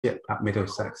at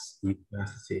Middlesex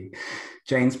University.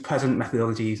 Jayne's present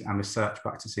methodologies and research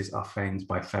practices are framed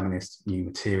by feminist new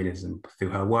materialism. Through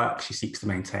her work, she seeks to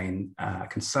maintain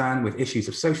concern with issues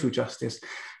of social justice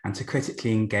and to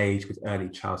critically engage with early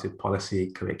childhood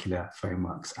policy, curricular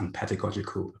frameworks, and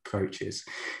pedagogical approaches.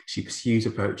 She pursues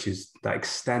approaches that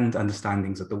extend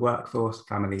understandings of the workforce,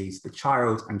 families, the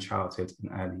child, and childhood and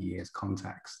early years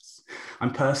contexts.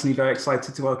 I'm personally very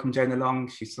excited to welcome Jayne along.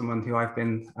 She's someone who I've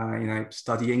been,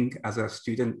 studying as a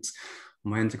student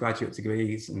on my undergraduate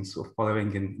degrees and sort of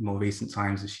following in more recent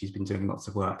times as she's been doing lots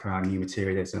of work around new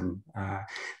materialism.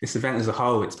 This event as a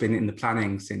whole, it's been in the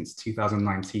planning since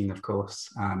 2019, of course.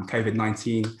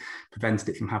 COVID-19 prevented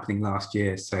it from happening last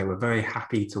year, so we're very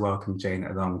happy to welcome Jayne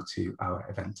along to our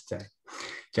event today.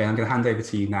 Jayne, I'm going to hand over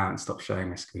to you now and stop sharing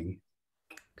my screen.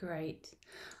 Great.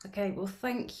 Okay, well,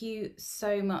 thank you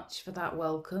so much for that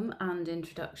welcome and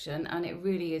introduction. And it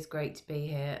really is great to be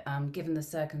here, given the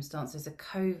circumstances.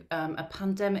 A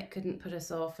pandemic couldn't put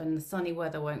us off, and the sunny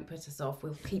weather won't put us off.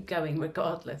 We'll keep going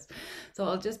regardless. So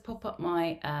I'll just pop up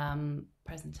my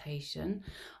presentation.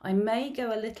 I may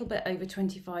go a little bit over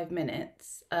 25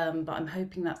 minutes, but I'm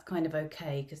hoping that's kind of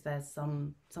okay because there's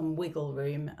some wiggle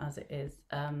room, as it is,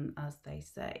 as they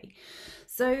say.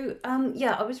 So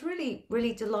yeah, I was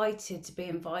really delighted to be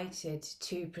invited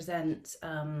to present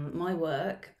my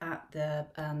work at the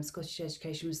Scottish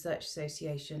Education Research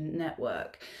Association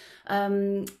network.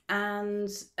 And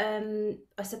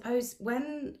I suppose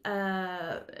when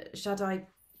Shaddai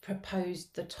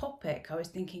proposed the topic, I was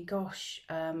thinking, gosh,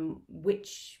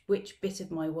 which bit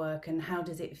of my work and how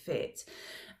does it fit?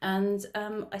 And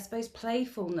I suppose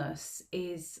playfulness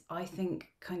is, I think,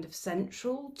 kind of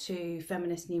central to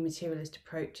feminist new materialist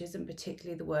approaches, and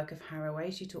particularly the work of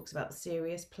Haraway. She talks about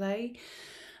serious play.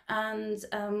 And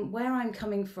where I'm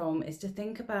coming from is to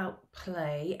think about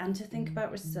play and to think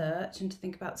about research and to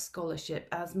think about scholarship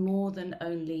as more than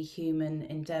only human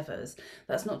endeavours.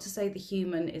 That's not to say the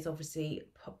human is obviously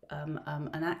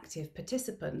an active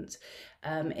participant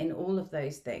in all of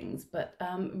those things, but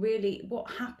really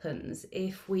what happens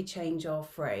if we change our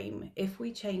frame, if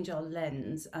we change our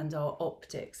lens and our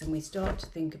optics, and we start to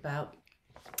think about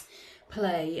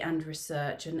play and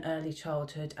research and early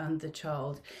childhood and the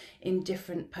child in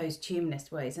different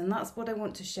post-humanist ways. And that's what I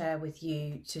want to share with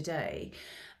you today.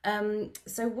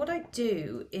 So what I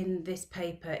do in this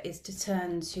paper is to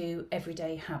turn to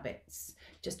everyday habits,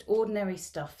 just ordinary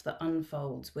stuff that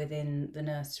unfolds within the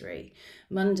nursery,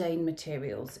 mundane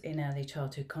materials in early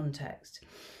childhood context.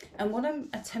 And what I'm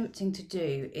attempting to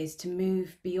do is to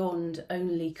move beyond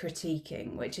only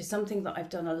critiquing, which is something that I've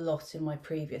done a lot in my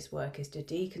previous work, is to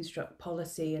deconstruct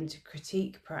policy and to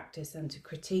critique practice and to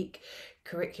critique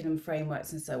curriculum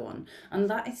frameworks and so on. And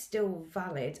that is still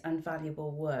valid and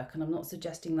valuable work, and I'm not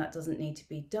suggesting that doesn't need to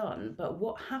be done, but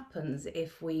what happens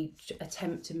if we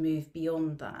attempt to move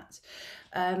beyond that?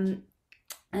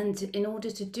 And in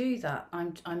order to do that,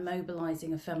 I'm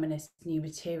mobilising a feminist new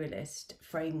materialist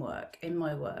framework in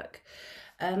my work.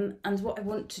 And what I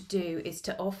want to do is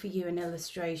to offer you an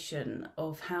illustration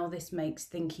of how this makes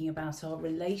thinking about our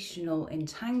relational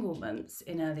entanglements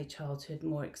in early childhood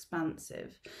more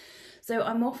expansive. So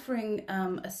I'm offering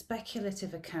a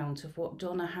speculative account of what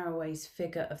Donna Haraway's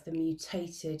figure of the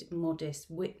mutated modest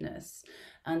witness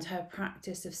and her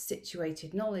practice of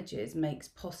situated knowledges makes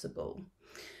possible.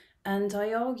 And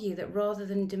I argue that rather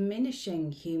than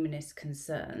diminishing humanist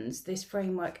concerns, this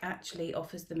framework actually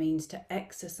offers the means to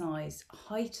exercise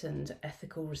heightened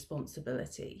ethical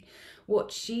responsibility,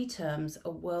 what she terms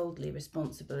a worldly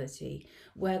responsibility,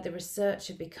 where the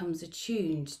researcher becomes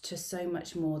attuned to so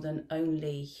much more than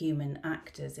only human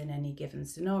actors in any given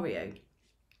scenario.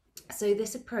 So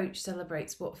this approach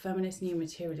celebrates what feminist new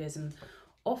materialism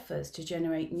offers to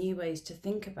generate new ways to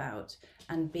think about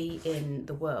and be in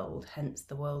the world, hence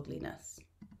the worldliness.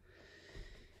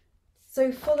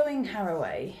 So following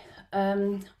Haraway,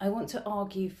 I want to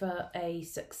argue for a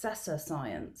successor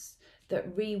science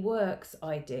that reworks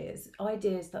ideas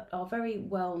that are very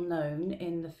well known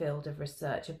in the field of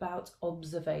research about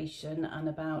observation and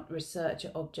about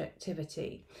researcher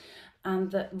objectivity,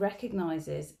 and that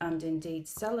recognises and indeed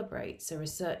celebrates a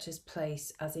researcher's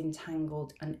place as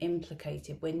entangled and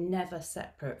implicated. We're never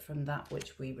separate from that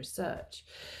which we research.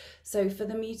 So for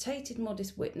the mutated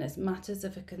modest witness, matters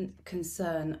of a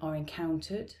concern are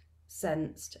encountered,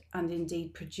 sensed, and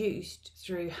indeed produced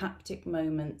through haptic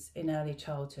moments in early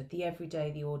childhood, the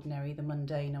everyday, the ordinary, the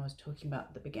mundane I was talking about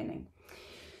at the beginning.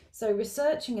 So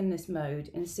researching in this mode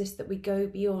insists that we go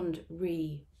beyond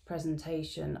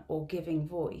presentation or giving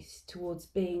voice towards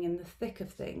being in the thick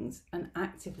of things and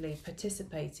actively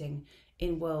participating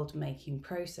in world-making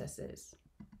processes.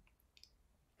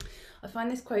 I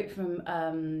find this quote from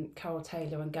Carol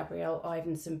Taylor and Gabrielle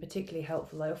Ivanson particularly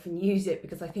helpful. I often use it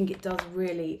because I think it does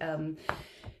really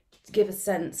give a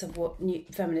sense of what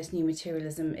feminist new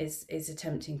materialism is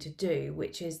attempting to do,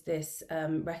 which is this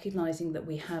recognising that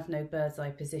we have no bird's eye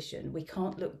position. We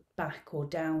can't look back or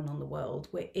down on the world.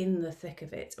 We're in the thick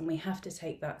of it, and we have to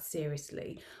take that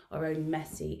seriously, our own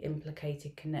messy,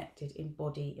 implicated, connected,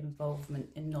 embodied involvement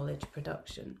in knowledge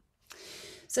production.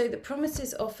 So the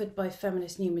promises offered by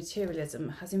feminist new materialism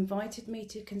has invited me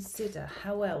to consider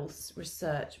how else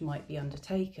research might be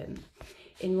undertaken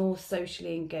in more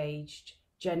socially engaged,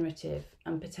 generative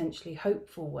and potentially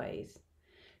hopeful ways.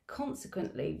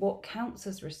 Consequently, what counts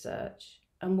as research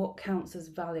and what counts as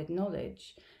valid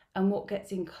knowledge and what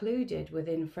gets included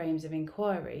within frames of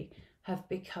inquiry have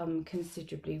become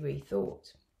considerably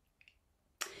rethought.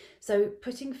 So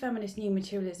putting feminist new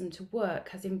materialism to work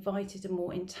has invited a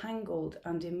more entangled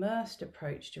and immersed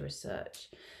approach to research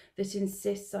that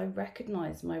insists I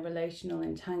recognise my relational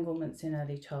entanglements in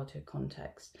early childhood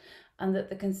context, and that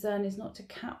the concern is not to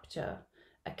capture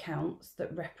accounts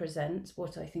that represent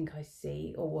what I think I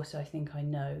see or what I think I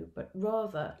know, but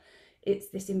rather it's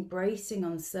this embracing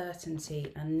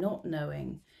uncertainty and not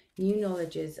knowing new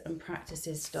knowledges and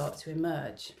practices start to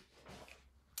emerge.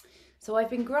 So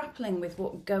I've been grappling with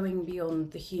what going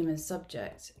beyond the human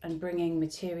subject and bringing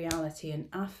materiality and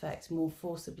affect more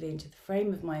forcibly into the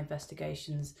frame of my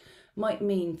investigations might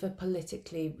mean for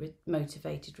politically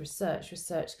motivated research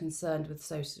concerned with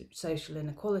social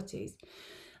inequalities.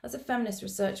 As a feminist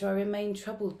researcher, I remain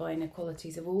troubled by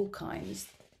inequalities of all kinds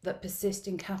that persist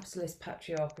in capitalist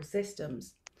patriarchal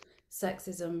systems.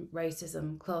 Sexism,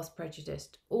 racism, class prejudice,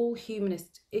 all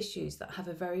humanist issues that have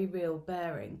a very real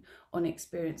bearing on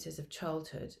experiences of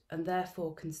childhood and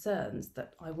therefore concerns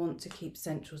that I want to keep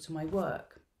central to my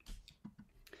work.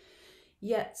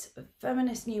 Yet,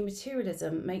 feminist new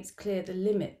materialism makes clear the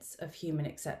limits of human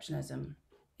exceptionalism.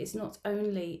 It's not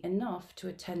only enough to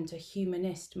attend to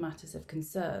humanist matters of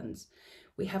concerns,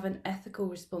 we have an ethical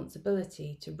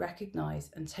responsibility to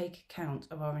recognise and take account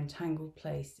of our entangled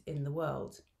place in the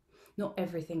world. Not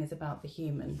everything is about the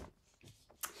human.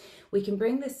 We can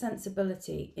bring this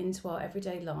sensibility into our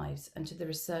everyday lives and to the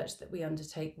research that we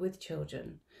undertake with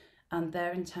children and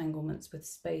their entanglements with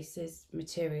spaces,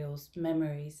 materials,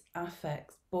 memories,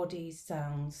 affects, bodies,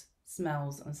 sounds,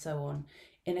 smells, and so on,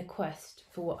 in a quest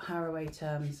for what Haraway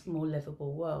terms more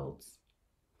livable worlds.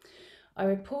 I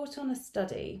report on a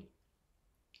study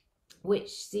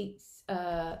which seeks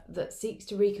to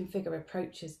reconfigure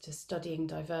approaches to studying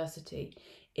diversity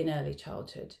in early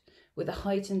childhood with a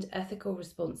heightened ethical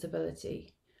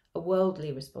responsibility, a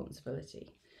worldly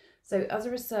responsibility. So as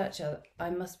a researcher,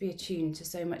 I must be attuned to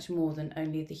so much more than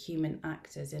only the human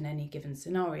actors in any given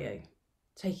scenario.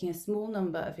 Taking a small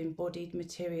number of embodied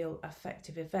material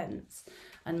affective events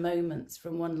and moments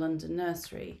from one London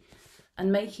nursery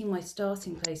and making my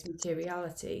starting place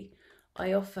materiality,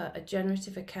 I offer a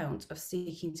generative account of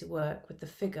seeking to work with the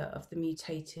figure of the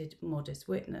mutated modest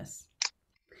witness.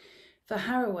 For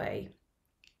Haraway,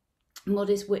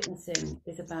 modest witnessing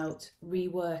is about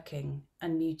reworking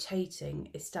and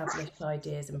mutating established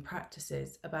ideas and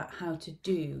practices about how to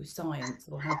do science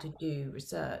or how to do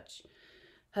research.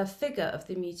 Her figure of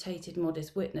the mutated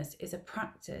modest witness is a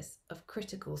practice of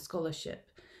critical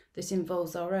scholarship that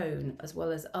involves our own as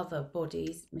well as other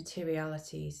bodies,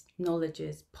 materialities,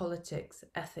 knowledges, politics,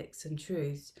 ethics and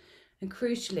truths. And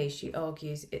crucially, she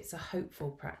argues it's a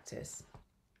hopeful practice.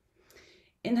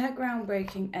 In her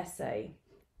groundbreaking essay,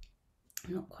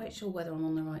 I'm not quite sure whether I'm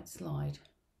on the right slide.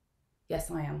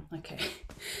 Yes, I am. Okay.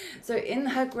 So in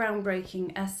her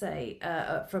groundbreaking essay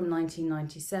from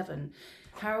 1997,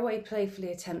 Haraway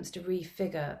playfully attempts to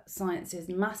refigure science's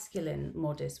masculine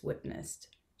modest witness.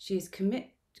 She is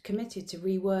committed to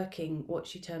reworking what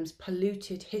she terms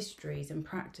polluted histories and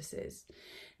practices,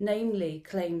 namely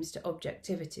claims to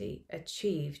objectivity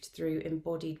achieved through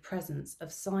embodied presence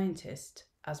of scientist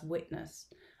as witness,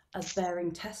 as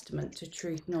bearing testament to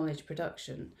truth knowledge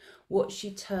production, what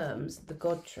she terms the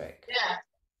God trick. Yeah.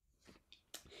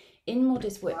 In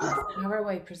Modest Witness,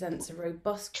 Haraway presents a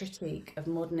robust critique of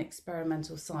modern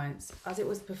experimental science as it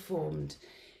was performed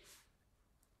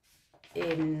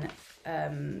in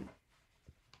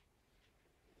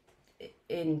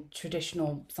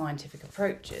traditional scientific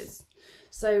approaches.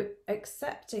 So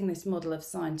accepting this model of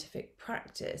scientific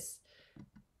practice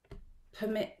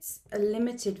permits a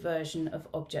limited version of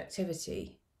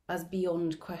objectivity as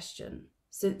beyond question,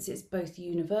 since it's both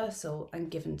universal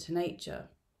and given to nature.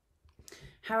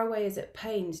 Haraway is at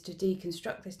pains to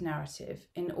deconstruct this narrative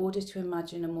in order to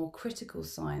imagine a more critical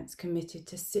science committed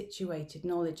to situated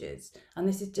knowledges, and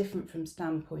this is different from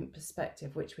standpoint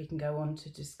perspective, which we can go on to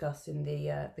discuss in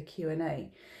the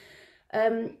Q&A.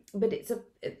 But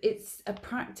it's a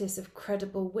practice of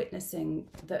credible witnessing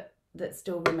that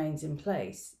still remains in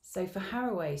place. So for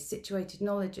Haraway, situated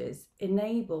knowledges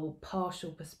enable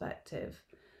partial perspective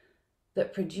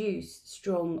that produce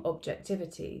strong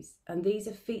objectivities, and these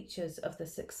are features of the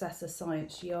successor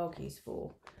science she argues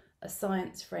for, a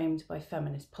science framed by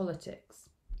feminist politics.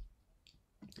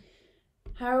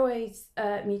 Haraway's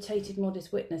mutated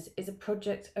modest witness is a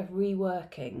project of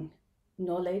reworking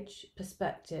knowledge,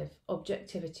 perspective,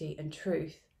 objectivity and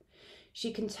truth.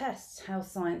 She contests how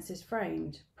science is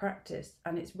framed, practiced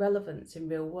and its relevance in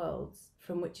real worlds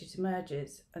from which it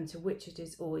emerges and to which it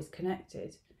is always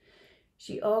connected.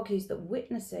 She argues that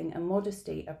witnessing and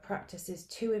modesty are practices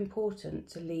too important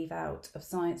to leave out of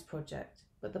science project,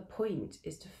 but the point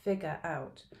is to figure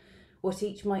out what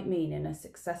each might mean in a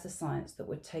successor science that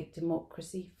would take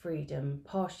democracy, freedom,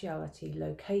 partiality,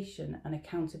 location and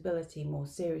accountability more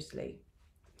seriously.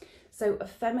 So a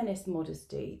feminist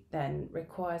modesty then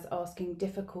requires asking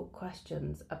difficult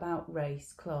questions about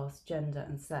race, class, gender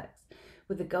and sex,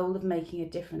 with the goal of making a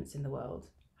difference in the world.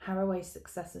 Haraway's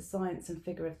successor science and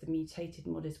figure of the mutated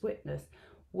modest witness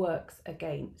works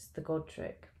against the God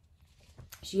trick.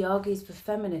 She argues for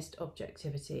feminist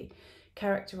objectivity,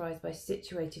 characterised by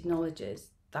situated knowledges,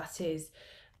 that is,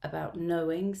 about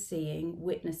knowing, seeing,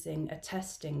 witnessing,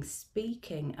 attesting,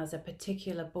 speaking as a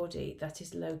particular body that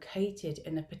is located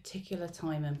in a particular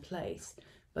time and place,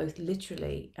 both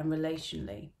literally and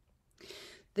relationally.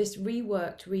 This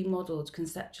reworked, remodelled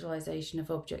conceptualisation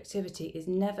of objectivity is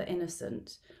never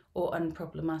innocent or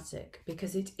unproblematic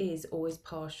because it is always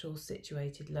partial,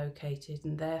 situated, located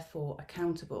and therefore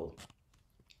accountable.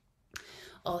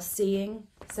 Our seeing,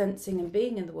 sensing and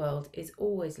being in the world is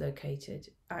always located,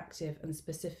 active and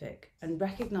specific, and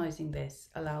recognising this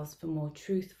allows for more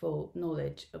truthful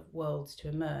knowledge of worlds to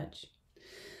emerge.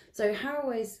 So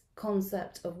Haraway's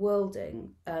concept of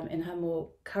worlding in her more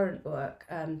current work,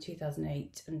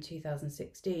 2008 and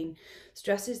 2016,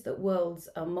 stresses that worlds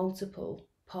are multiple,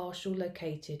 partial,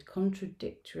 located,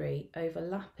 contradictory,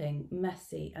 overlapping,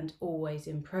 messy and always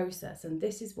in process. And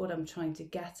this is what I'm trying to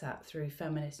get at through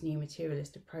feminist new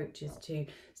materialist approaches to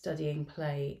studying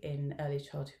play in early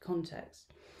childhood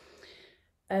context.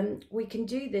 We can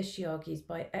do this, she argues,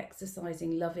 by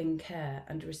exercising loving care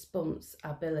and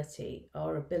responsibility,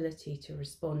 our ability to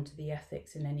respond to the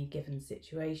ethics in any given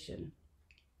situation.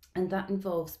 And that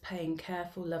involves paying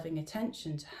careful, loving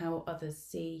attention to how others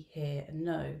see, hear and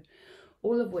know,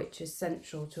 all of which is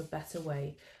central to a better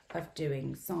way of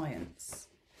doing science.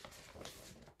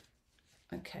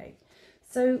 Okay.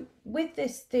 So with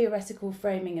this theoretical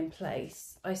framing in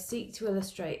place, I seek to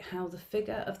illustrate how the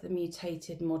figure of the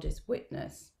mutated modest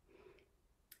witness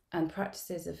and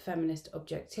practices of feminist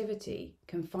objectivity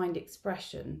can find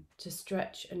expression to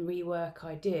stretch and rework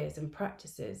ideas and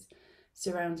practices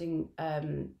surrounding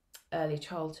early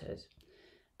childhood.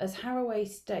 As Haraway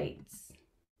states,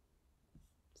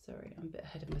 sorry, I'm a bit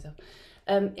ahead of myself,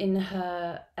 in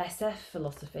her SF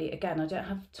philosophy, again, I don't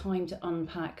have time to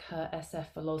unpack her SF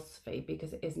philosophy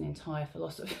because it is an entire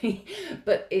philosophy,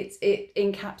 but it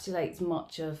encapsulates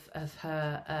much of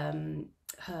her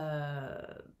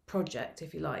her project,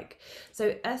 if you like.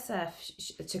 So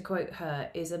SF, to quote her,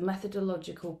 is a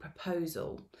methodological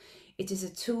proposal. It is a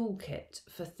toolkit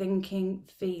for thinking,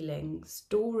 feeling,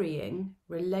 storying,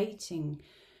 relating,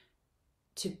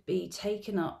 to be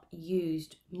taken up,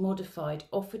 used, modified,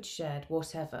 offered, shared,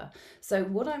 whatever. So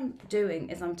what I'm doing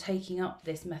is I'm taking up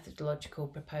this methodological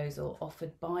proposal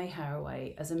offered by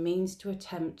Haraway as a means to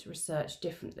attempt research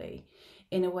differently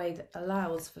in a way that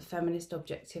allows for feminist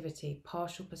objectivity,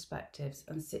 partial perspectives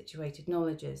and situated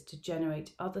knowledges to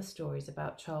generate other stories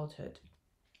about childhood.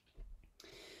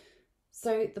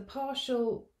 So the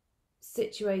partial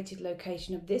situated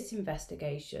location of this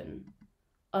investigation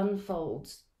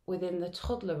unfolds within the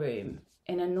toddler room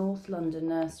in a North London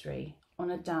nursery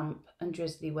on a damp and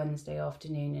drizzly Wednesday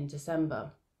afternoon in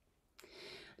December.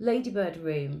 Ladybird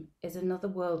Room is another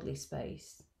worldly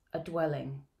space, a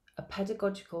dwelling, a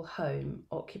pedagogical home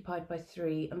occupied by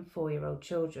 3- and 4-year-old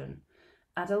children,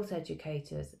 adult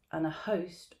educators and a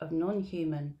host of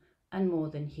non-human and more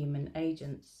than human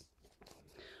agents.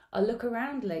 A look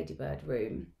around Ladybird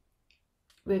Room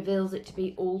reveals it to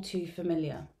be all too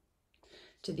familiar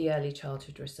to the early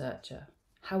childhood researcher.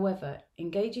 However,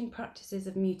 engaging practices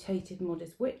of mutated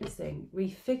modest witnessing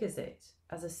refigures it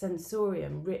as a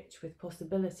sensorium rich with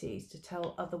possibilities to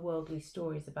tell otherworldly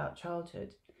stories about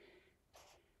childhood.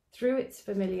 Through its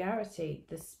familiarity,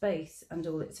 the space and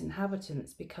all its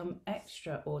inhabitants become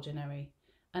extraordinary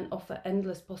and offer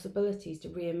endless possibilities to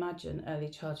reimagine early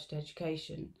childhood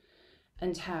education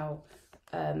and how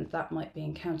that might be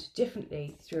encountered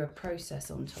differently through a process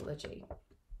ontology.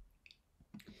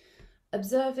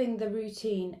 Observing the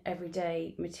routine,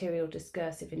 everyday, material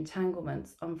discursive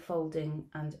entanglements unfolding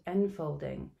and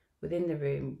enfolding within the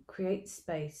room creates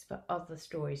space for other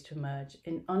stories to emerge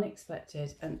in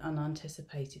unexpected and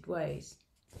unanticipated ways.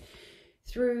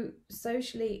 Through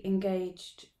socially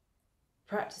engaged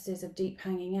practices of deep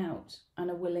hanging out and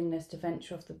a willingness to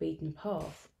venture off the beaten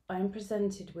path, I am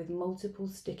presented with multiple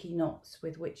sticky knots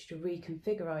with which to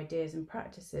reconfigure ideas and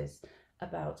practices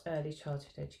about early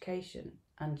childhood education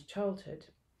and childhood.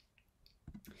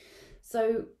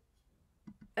 So,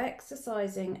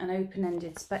 exercising an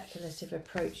open-ended speculative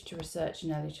approach to research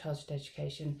in early childhood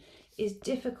education is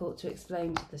difficult to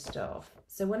explain to the staff.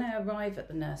 So when I arrive at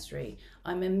the nursery,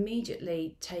 I'm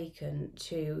immediately taken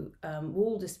to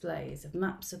wall displays of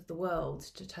maps of the world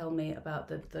to tell me about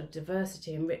the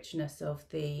diversity and richness of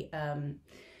the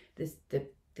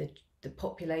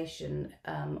population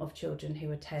of children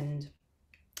who attend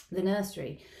the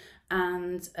nursery.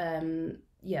 And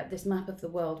this map of the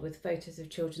world with photos of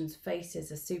children's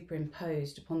faces are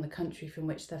superimposed upon the country from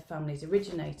which their families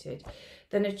originated,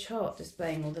 then a chart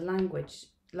displaying all the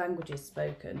languages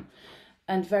spoken,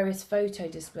 and various photo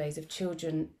displays of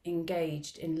children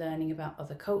engaged in learning about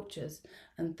other cultures.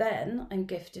 And then I'm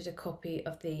gifted a copy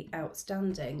of the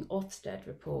outstanding Ofsted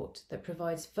report that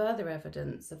provides further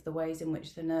evidence of the ways in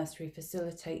which the nursery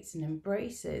facilitates and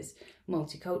embraces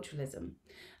multiculturalism.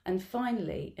 And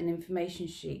finally, an information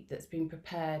sheet that's been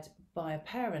prepared by a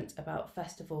parent about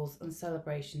festivals and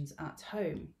celebrations at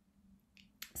home.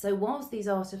 So whilst these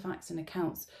artefacts and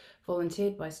accounts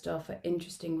volunteered by staff are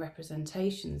interesting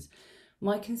representations,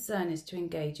 my concern is to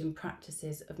engage in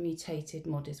practices of mutated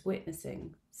modest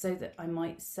witnessing so that I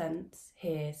might sense,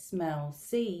 hear, smell,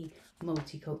 see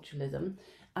multiculturalism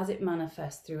as it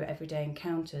manifests through everyday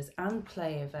encounters and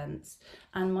play events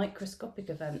and microscopic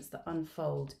events that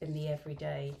unfold in the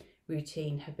everyday,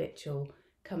 routine, habitual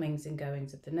comings and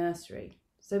goings of the nursery.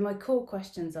 So my core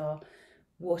questions are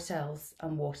what else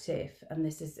and what if, and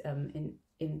this is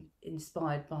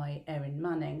inspired by Erin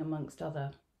Manning amongst other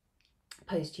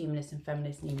post-humanist and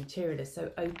feminist new materialists,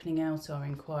 so opening out our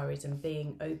inquiries and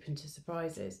being open to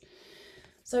surprises.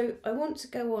 So I want to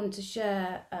go on to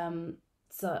share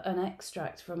an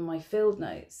extract from my field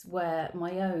notes where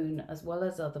my own, as well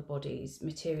as other bodies,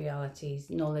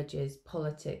 materialities, knowledges,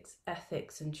 politics,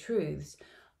 ethics and truths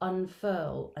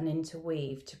unfurl and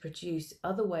interweave to produce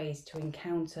other ways to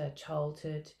encounter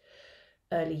childhood,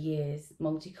 early years,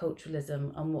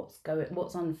 multiculturalism and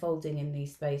what's unfolding in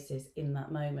these spaces in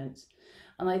that moment.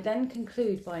 And I then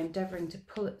conclude by endeavouring to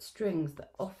pull at strings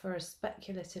that offer a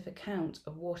speculative account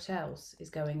of what else is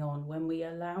going on when we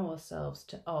allow ourselves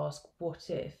to ask what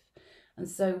if, and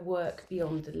so work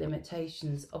beyond the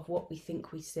limitations of what we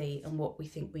think we see and what we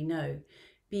think we know,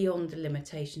 beyond the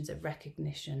limitations of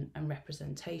recognition and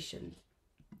representation.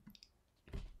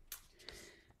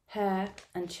 Hair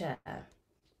and chair.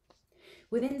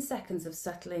 Within seconds of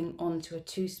settling onto a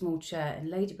too small chair in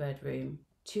Ladybird Room,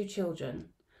 two children,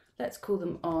 let's call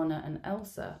them Anna and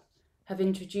Elsa, have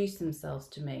introduced themselves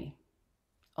to me.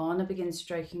 Anna begins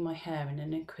stroking my hair in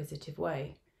an inquisitive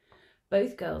way.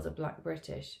 Both girls are Black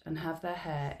British and have their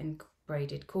hair in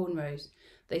braided cornrows.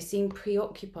 They seem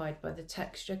preoccupied by the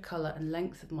texture, colour and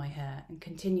length of my hair and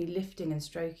continue lifting and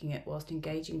stroking it whilst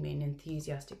engaging me in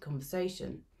enthusiastic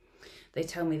conversation. They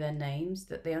tell me their names,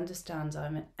 that they understand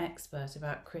I'm an expert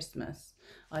about Christmas.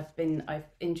 I've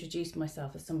introduced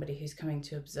myself as somebody who's coming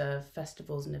to observe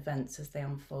festivals and events as they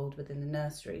unfold within the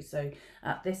nursery. So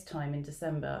at this time in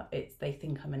December, they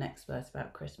think I'm an expert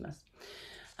about Christmas,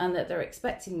 and that they're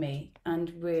expecting me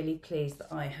and really pleased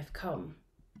that I have come.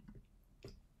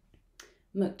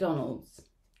 McDonald's,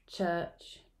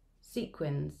 church,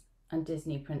 sequins and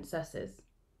Disney princesses.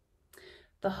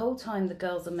 The whole time the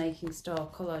girls are making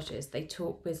star collages, they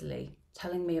talk busily,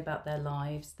 telling me about their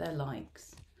lives, their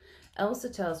likes. Elsa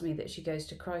tells me that she goes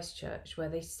to Christchurch where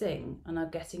they sing and are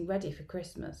getting ready for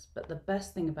Christmas, but the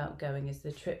best thing about going is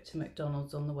the trip to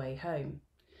McDonald's on the way home.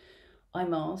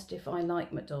 I'm asked if I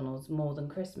like McDonald's more than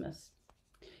Christmas.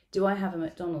 Do I have a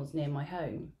McDonald's near my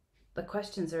home? The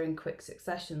questions are in quick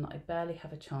succession that I barely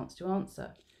have a chance to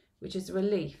answer, which is a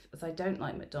relief as I don't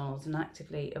like McDonald's and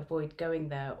actively avoid going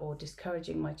there or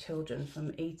discouraging my children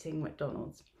from eating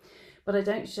McDonald's. But I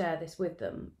don't share this with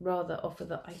them, rather offer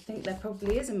that I think there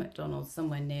probably is a McDonald's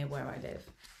somewhere near where I live.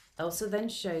 Elsa then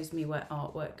shows me where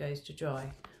artwork goes to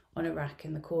dry, on a rack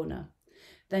in the corner.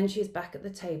 Then she is back at the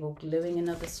table gluing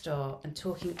another star and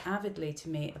talking avidly to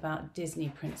me about Disney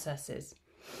princesses.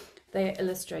 They are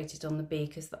illustrated on the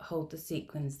beakers that hold the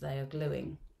sequins they are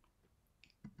gluing.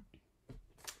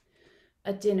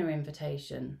 A dinner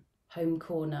invitation, home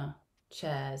corner,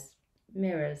 chairs,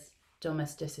 mirrors,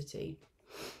 domesticity.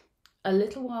 A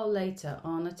little while later,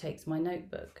 Anna takes my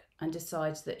notebook and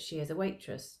decides that she is a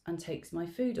waitress and takes my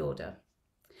food order.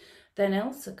 Then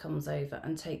Elsa comes over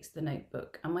and takes the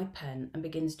notebook and my pen and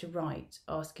begins to write,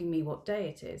 asking me what day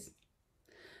it is.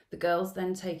 The girls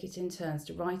then take it in turns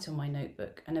to write on my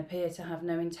notebook and appear to have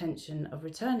no intention of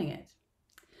returning it.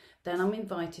 Then I'm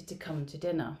invited to come to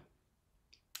dinner.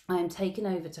 I am taken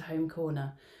over to home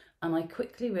corner and I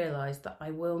quickly realise that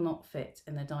I will not fit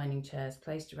in the dining chairs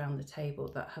placed around the table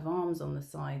that have arms on the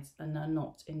sides and are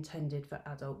not intended for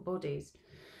adult bodies.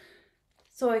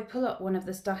 So I pull up one of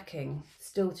the stacking,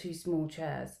 still too small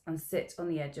chairs and sit on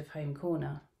the edge of home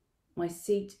corner. My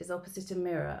seat is opposite a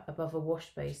mirror above a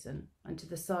wash basin and to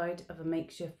the side of a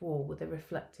makeshift wall with a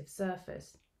reflective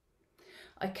surface.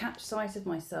 I catch sight of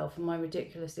myself and my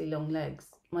ridiculously long legs.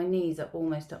 My knees are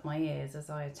almost up my ears as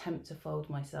I attempt to fold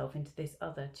myself into this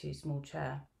other too small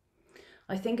chair.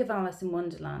 I think of Alice in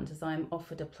Wonderland as I am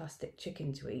offered a plastic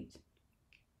chicken to eat.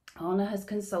 Anna has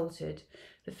consulted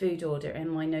the food order in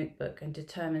my notebook and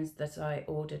determines that I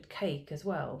ordered cake as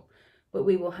well, but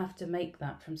we will have to make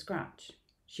that from scratch.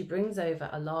 She brings over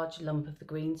a large lump of the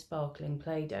green sparkling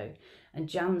Play-Doh and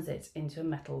jams it into a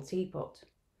metal teapot.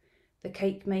 The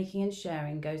cake making and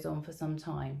sharing goes on for some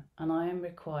time, and I am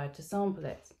required to sample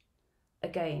it.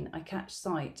 Again, I catch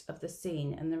sight of the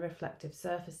scene and the reflective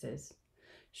surfaces,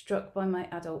 struck by my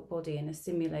adult body in a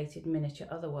simulated miniature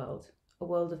otherworld, a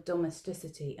world of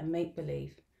domesticity and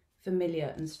make-believe,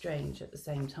 familiar and strange at the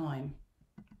same time.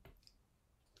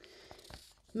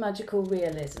 Magical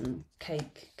realism,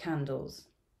 cake, candles.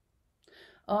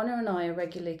 Anna and I are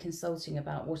regularly consulting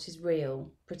about what is real,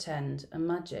 pretend, and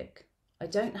magic. I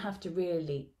don't have to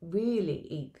really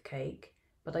eat the cake,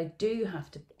 but I do have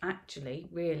to actually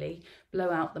really blow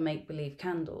out the make-believe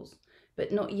candles,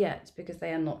 but not yet because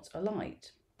they are not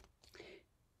alight.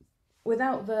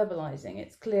 Without verbalising,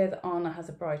 it's clear that Anna has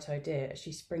a bright idea as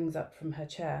she springs up from her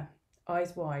chair,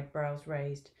 eyes wide, brows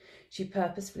raised. She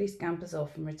purposefully scampers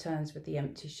off and returns with the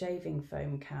empty shaving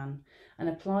foam can and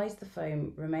applies the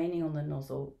foam remaining on the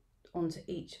nozzle onto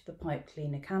each of the pipe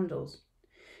cleaner candles.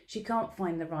 She can't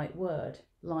find the right word,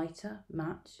 lighter,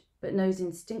 match, but knows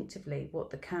instinctively what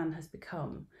the can has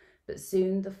become. But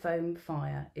soon the foam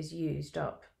fire is used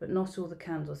up, but not all the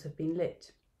candles have been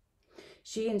lit.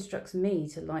 She instructs me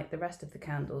to light the rest of the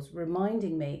candles,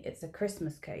 reminding me it's a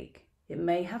Christmas cake. It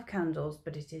may have candles,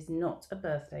 but it is not a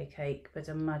birthday cake, but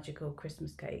a magical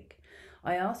Christmas cake.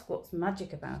 I ask what's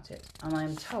magic about it, and I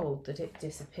am told that it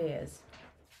disappears.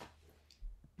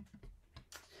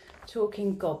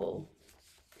 Talking gobble.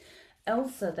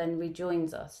 Elsa then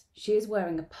rejoins us. She is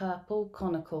wearing a purple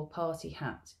conical party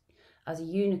hat as a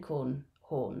unicorn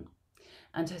horn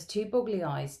and has two boggly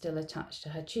eyes still attached to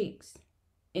her cheeks.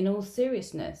 In all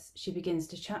seriousness, she begins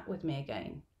to chat with me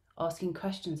again, asking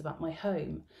questions about my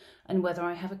home and whether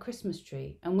I have a Christmas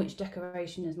tree and which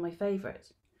decoration is my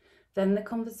favourite. Then the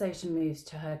conversation moves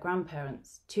to her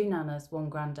grandparents, 2 nanas, 1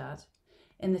 granddad.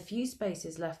 In the few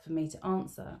spaces left for me to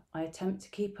answer, I attempt to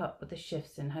keep up with the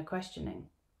shifts in her questioning.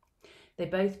 They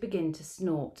both begin to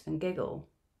snort and giggle.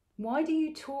 "Why do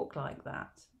you talk like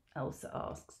that?" Elsa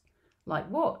asks. "Like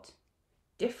what?"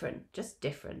 "Different, just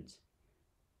different."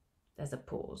 There's a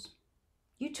pause.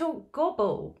 "You talk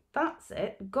gobble, that's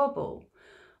it, gobble."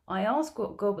 I ask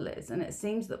what gobble is, and it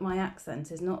seems that my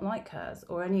accent is not like hers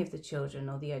or any of the children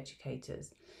or the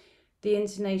educators. The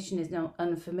intonation is now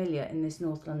unfamiliar in this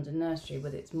North London nursery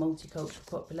with its multicultural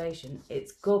population.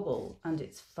 It's gobble and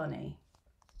it's funny.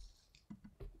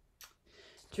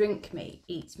 Drink me,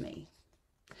 eat me.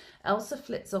 Elsa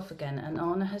flits off again and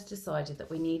Anna has decided that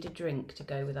we need a drink to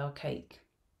go with our cake.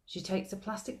 She takes a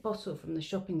plastic bottle from the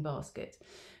shopping basket,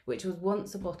 which was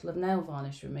once a bottle of nail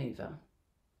varnish remover.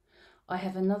 I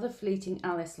have another fleeting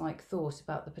Alice-like thought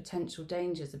about the potential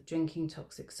dangers of drinking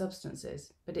toxic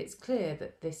substances, but it's clear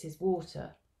that this is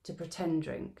water, to pretend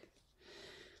drink.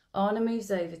 Anna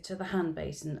moves over to the hand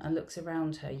basin and looks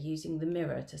around her using the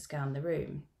mirror to scan the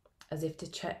room, as if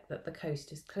to check that the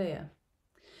coast is clear.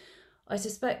 I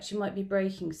suspect she might be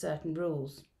breaking certain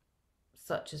rules,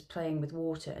 such as playing with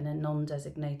water in a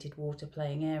non-designated water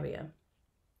playing area.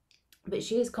 But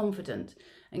she is confident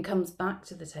and comes back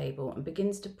to the table and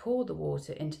begins to pour the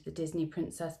water into the Disney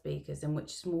princess beakers in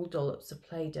which small dollops of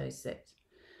Play-Doh sit.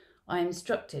 I am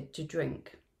instructed to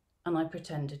drink, and I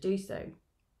pretend to do so.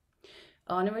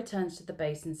 Anna returns to the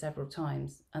basin several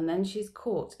times, and then she's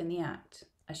caught in the act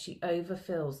as she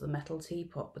overfills the metal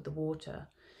teapot with the water.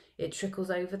 It trickles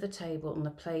over the table and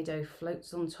the Play-Doh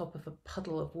floats on top of a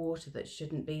puddle of water that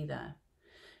shouldn't be there.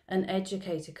 An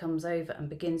educator comes over and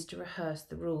begins to rehearse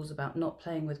the rules about not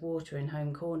playing with water in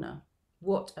home corner.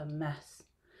 What a mess.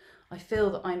 I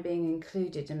feel that I'm being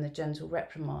included in the gentle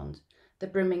reprimand. The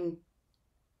brimming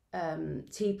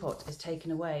teapot is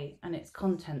taken away and its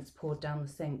contents poured down the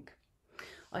sink.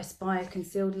 I spy a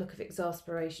concealed look of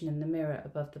exasperation in the mirror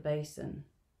above the basin.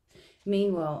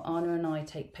 Meanwhile, Anna and I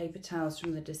take paper towels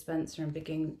from the dispenser and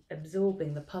begin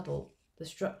absorbing the puddle. The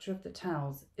structure of the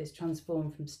towels is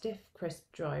transformed from stiff,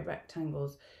 crisp, dry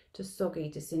rectangles to soggy,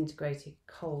 disintegrated,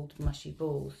 cold, mushy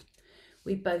balls.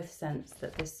 We both sense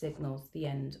that this signals the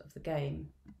end of the game.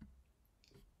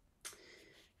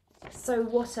 So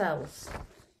what else?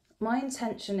 My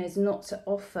intention is not to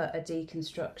offer a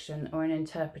deconstruction or an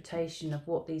interpretation of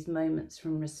what these moments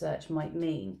from research might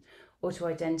mean, or to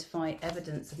identify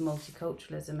evidence of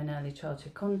multiculturalism in early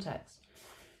childhood contexts.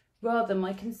 Rather,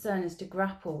 my concern is to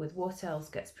grapple with what else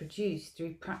gets produced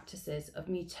through practices of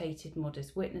mutated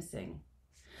modest witnessing.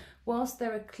 Whilst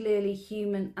there are clearly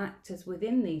human actors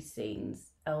within these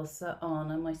scenes, Elsa,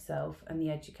 Anna, myself and the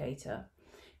educator,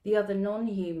 the other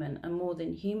non-human and more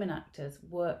than human actors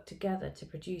work together to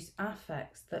produce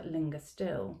affects that linger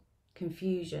still: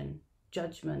 confusion,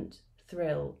 judgment,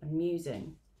 thrill and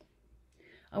musing.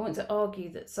 I want to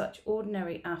argue that such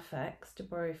ordinary affects, to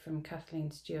borrow from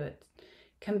Kathleen Stewart,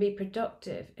 can be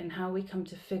productive in how we come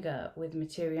to figure with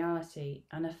materiality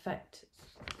and affect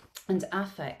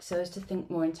so as to think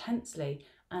more intensely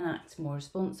and act more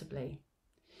responsibly.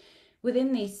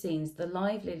 Within these scenes, the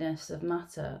liveliness of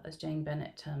matter, as Jane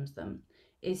Bennett terms them,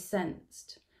 is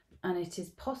sensed, and it is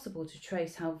possible to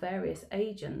trace how various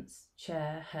agents,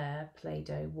 chair, hair,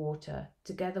 Play-Doh, water,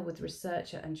 together with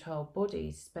researcher and child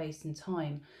bodies, space and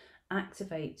time,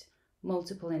 activate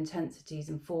multiple intensities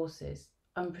and forces,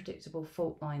 unpredictable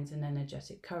fault lines and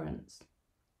energetic currents.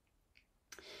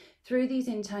 Through these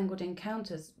entangled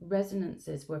encounters,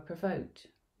 resonances were provoked,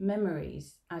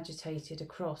 memories agitated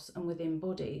across and within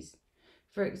bodies.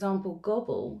 For example,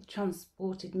 gobble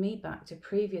transported me back to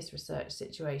previous research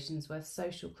situations where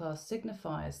social class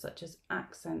signifiers such as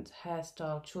accent,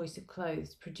 hairstyle, choice of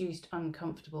clothes produced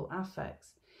uncomfortable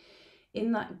affects.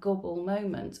 In that gobble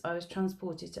moment, I was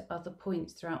transported to other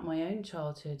points throughout my own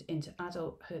childhood into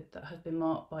adulthood that have been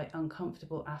marked by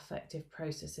uncomfortable affective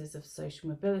processes of social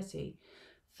mobility.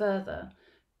 Further,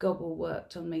 gobble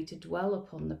worked on me to dwell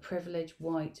upon the privileged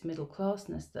white middle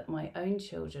classness that my own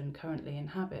children currently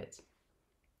inhabit.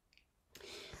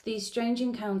 These strange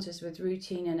encounters with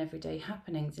routine and everyday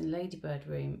happenings in Ladybird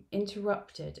Room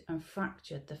interrupted and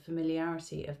fractured the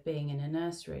familiarity of being in a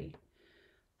nursery.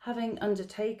 Having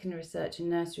undertaken research in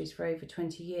nurseries for over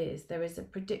 20 years, there is a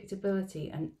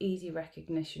predictability and easy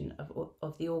recognition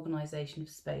of the organisation of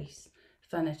space,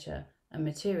 furniture and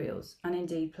materials, and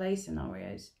indeed play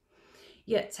scenarios.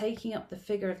 Yet taking up the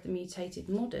figure of the mutated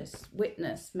modest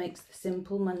witness makes the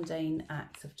simple mundane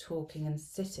acts of talking and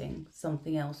sitting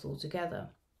something else altogether.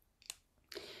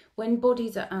 When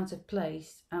bodies are out of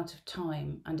place, out of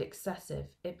time and excessive,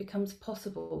 it becomes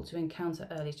possible to encounter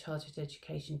early childhood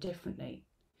education differently.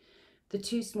 The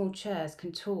two small chairs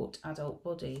contort adult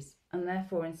bodies and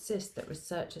therefore insist that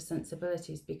researcher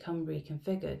sensibilities become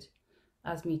reconfigured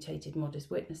as mutated modest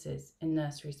witnesses in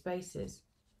nursery spaces.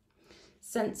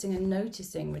 Sensing and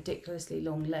noticing ridiculously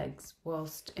long legs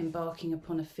whilst embarking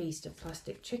upon a feast of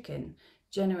plastic chicken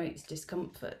generates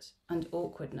discomfort and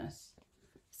awkwardness.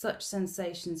 Such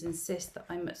sensations insist that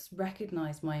I must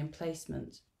recognise my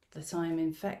emplacement, that I am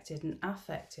infected and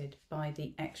affected by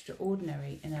the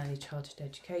extraordinary in early childhood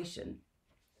education.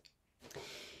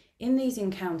 In these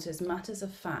encounters, matters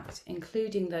of fact,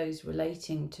 including those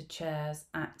relating to chairs,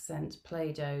 accent,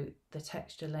 Play-Doh, the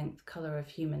texture, length, colour of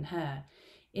human hair,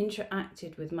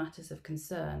 interacted with matters of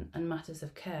concern and matters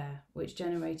of care, which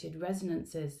generated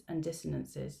resonances and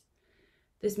dissonances.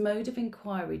 This mode of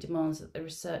inquiry demands that the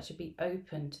researcher be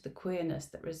open to the queerness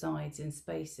that resides in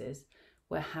spaces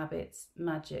where habits,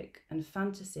 magic and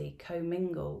fantasy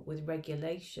commingle with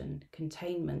regulation,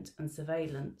 containment and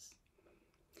surveillance.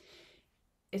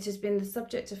 It has been the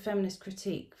subject of feminist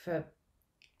critique for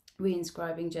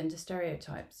reinscribing gender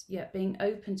stereotypes, yet being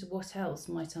open to what else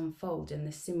might unfold in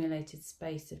this simulated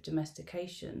space of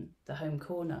domestication, the home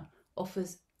corner,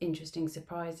 offers interesting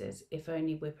surprises if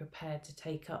only we're prepared to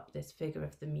take up this figure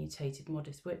of the mutated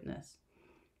modest witness.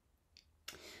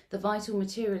 The vital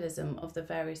materialism of the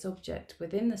various objects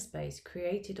within the space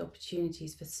created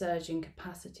opportunities for surging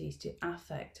capacities to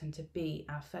affect and to be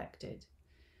affected.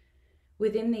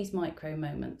 Within these micro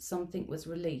moments, something was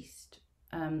released,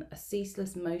 a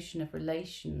ceaseless motion of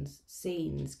relations,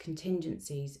 scenes,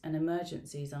 contingencies, and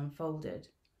emergencies unfolded.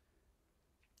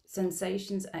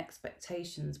 Sensations,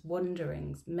 expectations,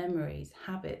 wonderings, memories,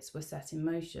 habits were set in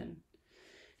motion.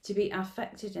 To be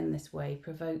affected in this way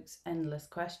provokes endless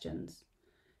questions.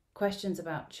 Questions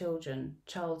about children,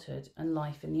 childhood, and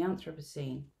life in the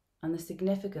Anthropocene, and the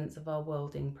significance of our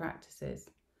worlding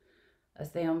practices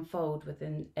as they unfold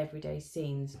within everyday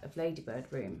scenes of Ladybird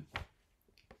Room.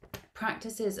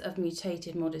 Practices of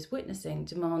mutated modest witnessing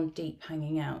demand deep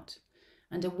hanging out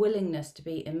and a willingness to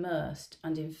be immersed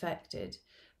and infected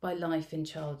by life in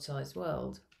child-sized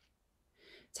world.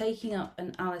 Taking up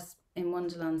an Alice in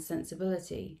Wonderland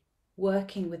sensibility,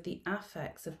 working with the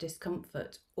affects of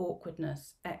discomfort,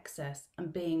 awkwardness, excess,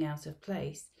 and being out of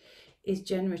place is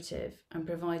generative and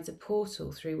provides a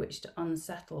portal through which to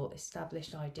unsettle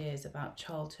established ideas about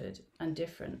childhood and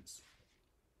difference.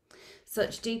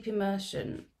 Such deep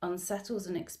immersion unsettles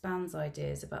and expands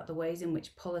ideas about the ways in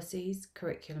which policies,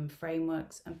 curriculum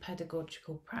frameworks, and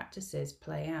pedagogical practices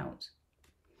play out.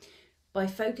 By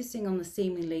focusing on the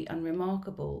seemingly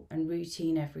unremarkable and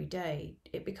routine every day,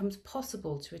 it becomes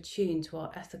possible to attune to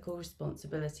our ethical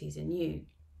responsibilities anew.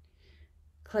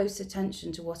 Close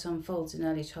attention to what unfolds in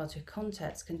early childhood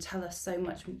contexts can tell us so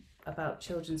much about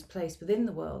children's place within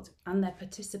the world and their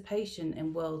participation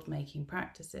in world-making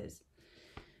practices.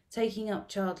 Taking up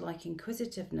childlike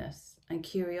inquisitiveness and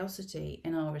curiosity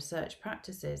in our research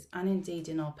practices, and indeed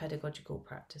in our pedagogical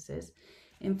practices,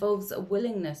 involves a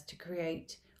willingness to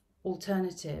create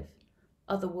alternative,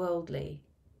 otherworldly,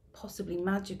 possibly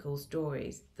magical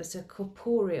stories that are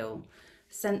corporeal,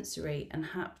 sensory and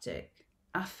haptic.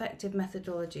 Affective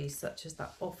methodologies such as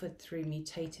that offered through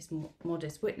mutated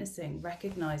modest witnessing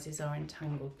recognises our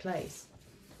entangled place.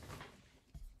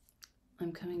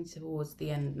 I'm coming towards the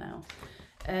end now.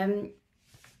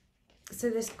 So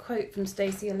this quote from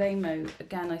Stacey Alamo,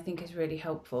 again, I think is really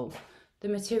helpful. The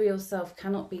material self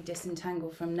cannot be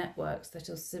disentangled from networks that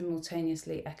are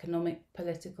simultaneously economic,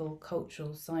 political,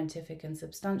 cultural, scientific and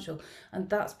substantial. And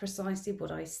that's precisely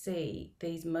what I see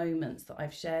these moments that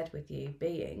I've shared with you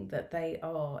being, that they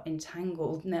are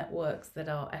entangled networks that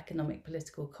are economic,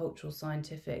 political, cultural,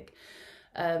 scientific.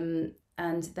 And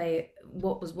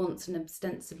what was once an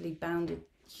ostensibly bounded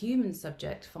human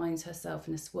subject finds herself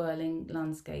in a swirling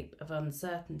landscape of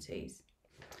uncertainties.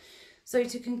 So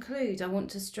to conclude, I want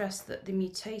to stress that the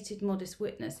mutated modest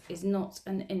witness is not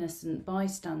an innocent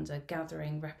bystander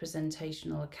gathering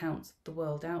representational accounts of the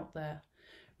world out there.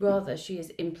 Rather, she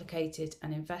is implicated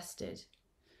and invested.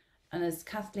 And as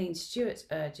Kathleen Stewart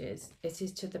urges, it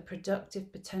is to the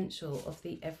productive potential of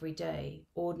the everyday,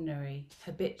 ordinary,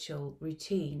 habitual,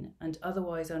 routine, and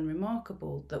otherwise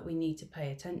unremarkable that we need to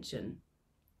pay attention.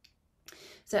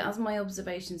 So as my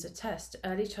observations attest,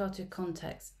 early childhood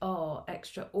contexts are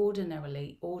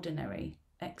extraordinarily ordinary,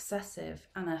 excessive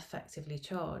and affectively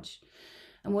charged.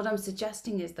 And what I'm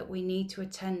suggesting is that we need to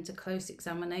attend to close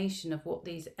examination of what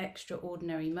these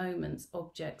extraordinary moments,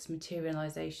 objects,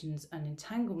 materializations and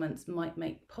entanglements might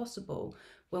make possible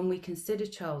when we consider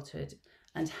childhood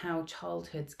and how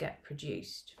childhoods get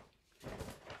produced.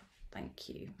 Thank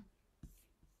you.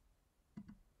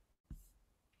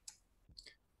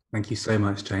 Thank you so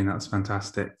much, Jane. That was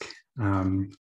fantastic.